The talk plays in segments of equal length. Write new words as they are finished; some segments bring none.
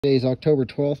Today is October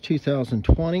 12th,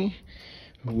 2020.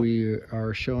 We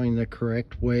are showing the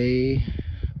correct way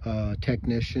a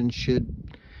technician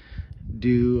should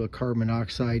do a carbon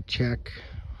monoxide check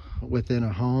within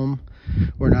a home.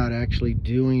 We're not actually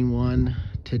doing one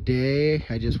today.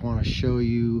 I just want to show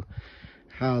you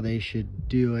how they should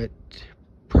do it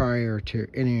prior to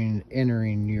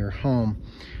entering your home.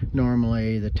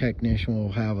 Normally the technician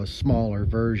will have a smaller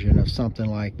version of something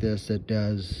like this that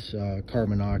does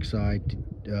carbon monoxide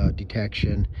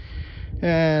detection,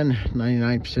 and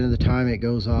 99% of the time it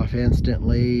goes off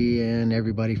instantly and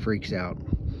everybody freaks out.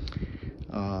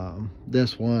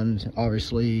 This one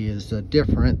obviously is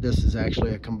different. This is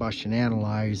actually a combustion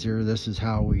analyzer. This is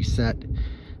how we set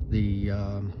the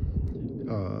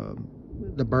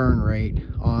burn rate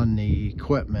on the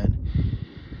equipment,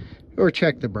 or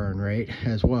check the burn rate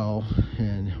as well,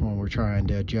 and when we're trying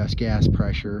to adjust gas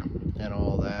pressure and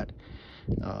all that.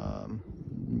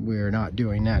 We're not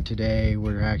doing that today.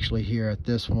 We're actually here at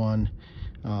this one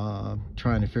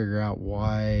trying to figure out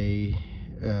why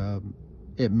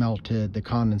it melted the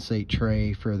condensate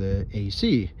tray for the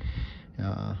AC.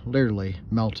 Literally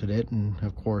melted it, and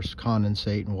of course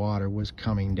condensate and water was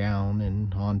coming down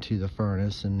and onto the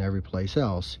furnace and every place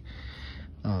else.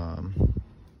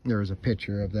 There was a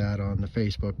picture of that on the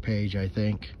Facebook page, I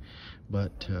think.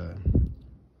 But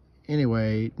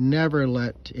anyway, never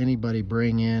let anybody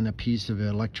bring in a piece of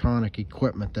electronic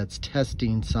equipment that's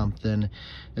testing something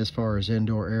as far as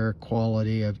indoor air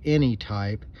quality of any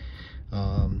type,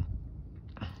 carbon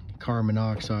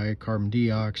monoxide, carbon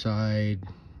dioxide,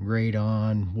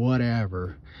 radon,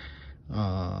 whatever,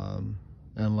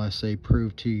 unless they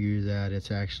prove to you that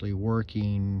it's actually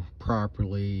working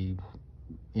properly,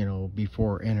 you know,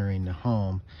 before entering the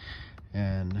home.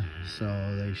 And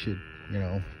so they should, you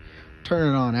know,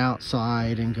 turn it on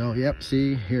outside and go, yep,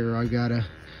 see here, I've got a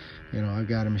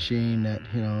machine that,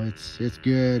 you know, it's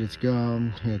good, it's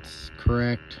gone, it's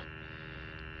correct.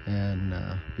 And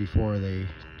before they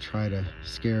try to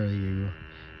scare you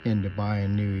into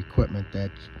buying new equipment that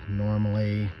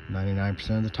normally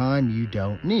 99% of the time you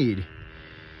don't need.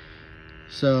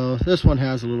 So this one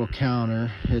has a little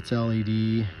counter. It's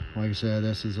LED. Like I said,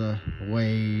 this is a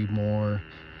way more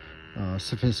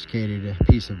sophisticated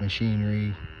piece of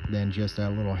machinery than just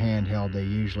that little handheld they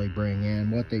usually bring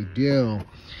in. What they do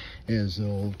is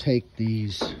they'll take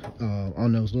these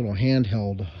on those little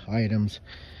handheld items,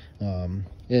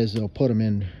 is they'll put them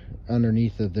in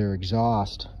underneath of their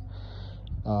exhaust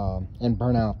and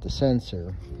burn out the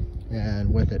sensor.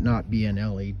 And with it not being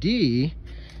LED,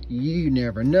 you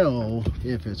never know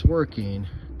if it's working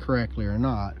correctly or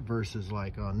not, versus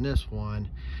like on this one,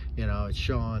 you know, it's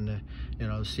showing the, you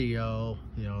know, the CO,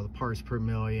 you know, the parts per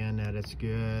million, that it's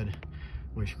good.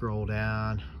 We scroll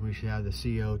down, we should have the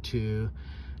CO2,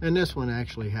 and this one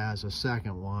actually has a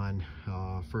second one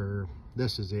for,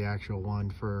 this is the actual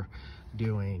one for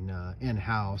doing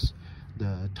in-house,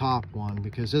 the top one,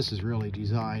 because this is really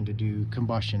designed to do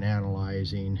combustion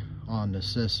analyzing on the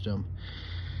system.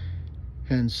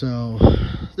 And so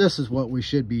this is what we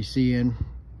should be seeing.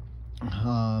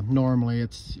 Normally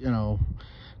it's, you know,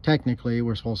 technically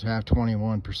we're supposed to have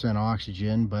 21%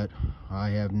 oxygen, but I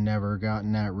have never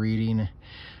gotten that reading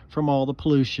from all the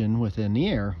pollution within the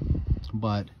air.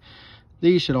 But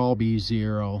these should all be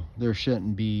zero. There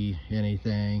shouldn't be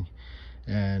anything.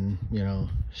 And, you know,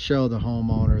 show the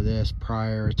homeowner this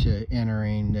prior to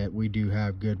entering, that we do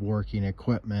have good working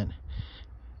equipment,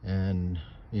 and,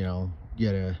 you know,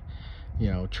 get a,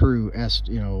 you know, true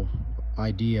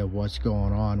idea of what's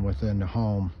going on within the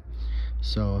home.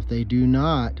 So if they do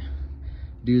not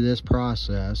do this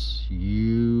process,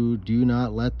 you do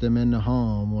not let them in the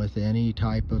home with any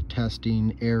type of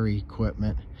testing air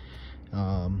equipment,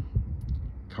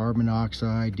 carbon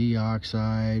monoxide,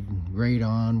 dioxide,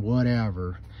 radon,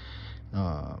 whatever.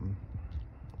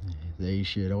 They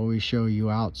should always show you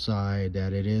outside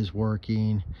that it is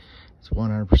working, it's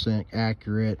 100%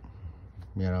 accurate.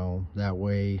 You know, that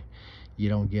way you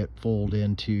don't get fooled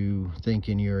into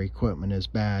thinking your equipment is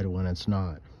bad when it's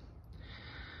not.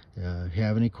 If you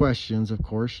have any questions, of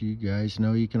course, you guys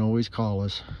know you can always call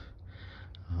us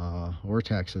or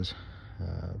text us.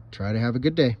 Try to have a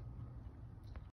good day.